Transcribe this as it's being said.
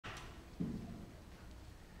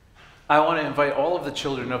I want to invite all of the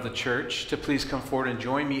children of the church to please come forward and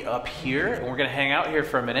join me up here. And we're going to hang out here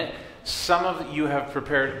for a minute. Some of you have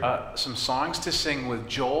prepared some songs to sing with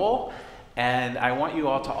Joel. And I want you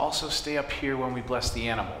all to also stay up here when we bless the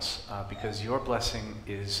animals, because your blessing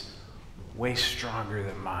is way stronger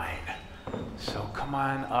than mine. So come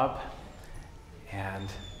on up. And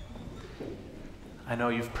I know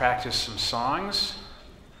you've practiced some songs.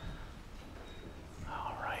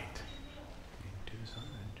 All right. Do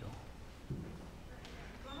something, Joel.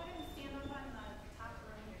 Go ahead and stand up on the top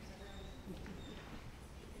row here. So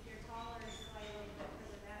if you're taller, slide a little bit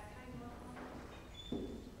further back. Kind of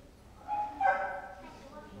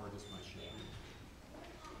More just my shape.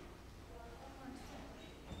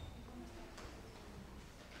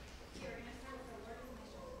 Here, we're going to start with the Lord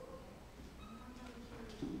is my shepherd.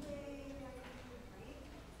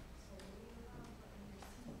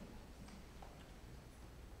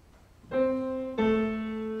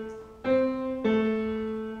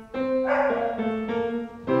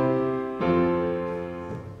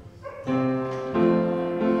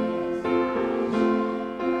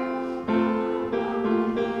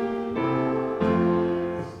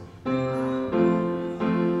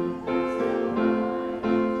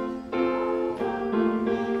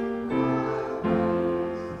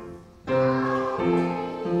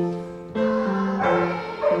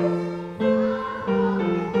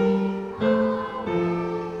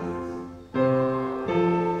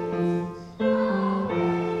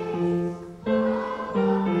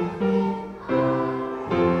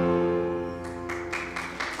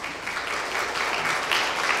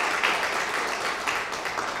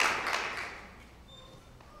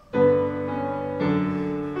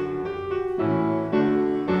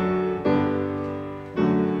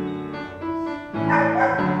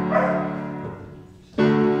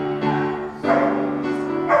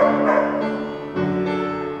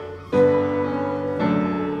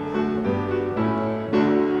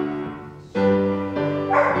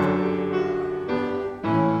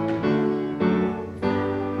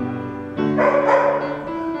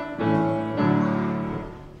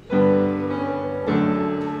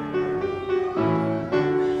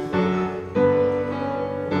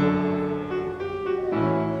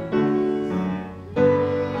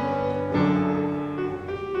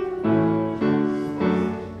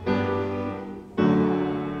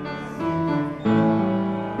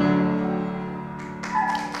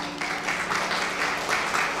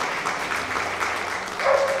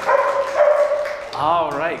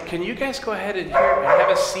 All right, can you guys go ahead and have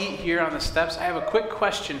a seat here on the steps? I have a quick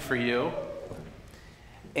question for you.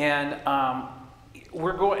 And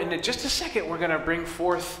we're going, in just a second, we're going to bring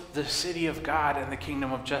forth the city of God and the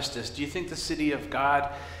kingdom of justice. Do you think the city of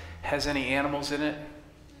God has any animals in it?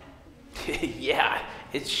 Yeah,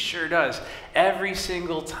 it sure does. Every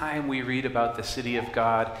single time we read about the city of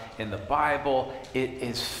God in the Bible, it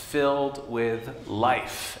is filled with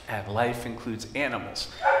life, and life includes animals.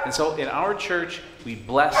 And so in our church, we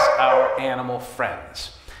bless our animal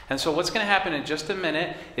friends. And so what's going to happen in just a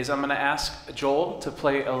minute is I'm going to ask Joel to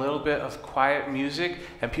play a little bit of quiet music,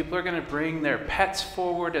 and people are going to bring their pets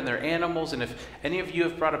forward and their animals. And if any of you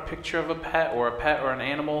have brought a picture of a pet or an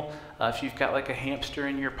animal, if you've got like a hamster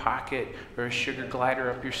in your pocket or a sugar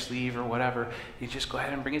glider up your sleeve or whatever, you just go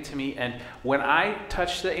ahead and bring it to me. And when I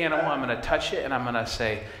touch the animal, I'm going to touch it and I'm going to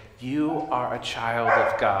say, "You are a child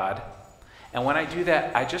of God." And when I do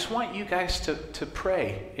that, I just want you guys to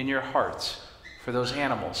pray in your hearts for those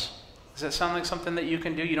animals. Does that sound like something that you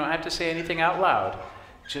can do? You don't have to say anything out loud.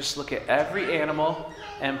 Just look at every animal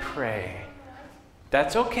and pray.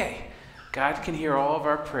 That's okay. God can hear all of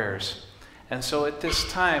our prayers. And so at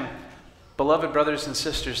this time, beloved brothers and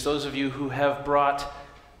sisters, those of you who have brought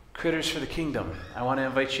critters for the kingdom, I want to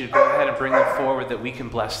invite you to go ahead and bring them forward that we can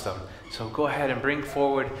bless them. So go ahead and bring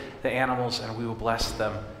forward the animals and we will bless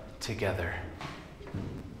them together.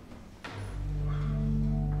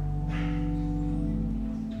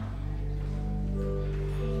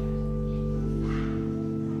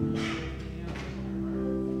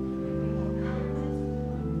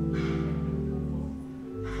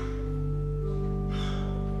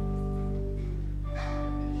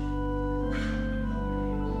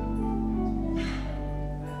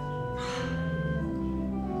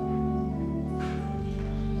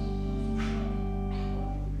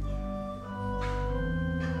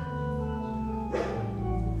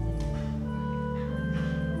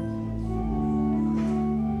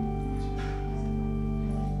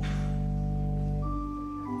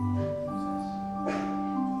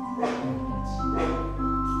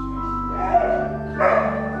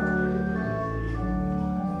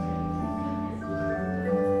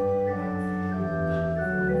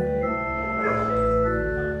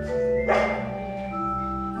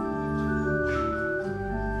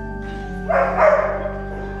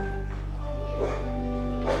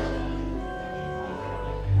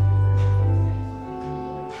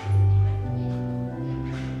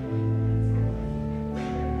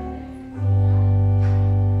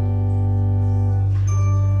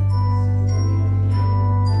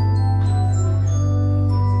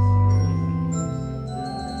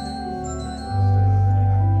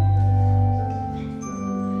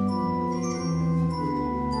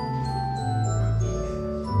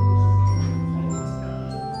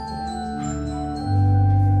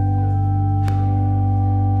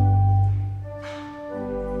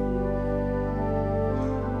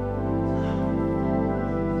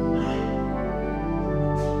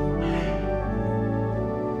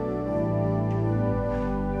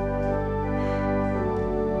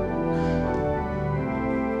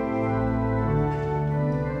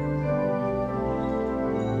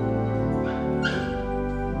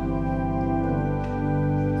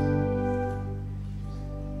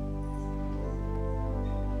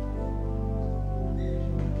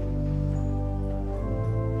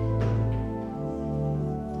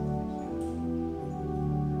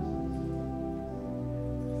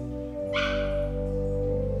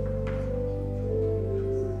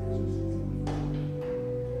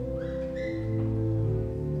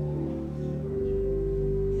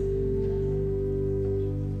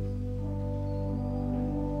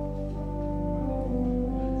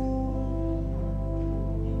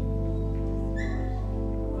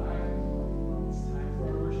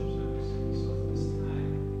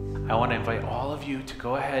 I want to invite all of you to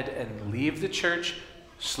go ahead and leave the church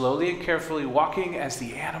slowly and carefully, walking as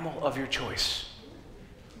the animal of your choice.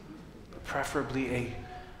 Preferably a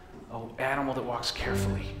animal that walks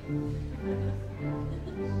carefully.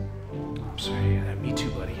 I'm sorry, me too,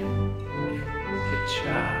 buddy.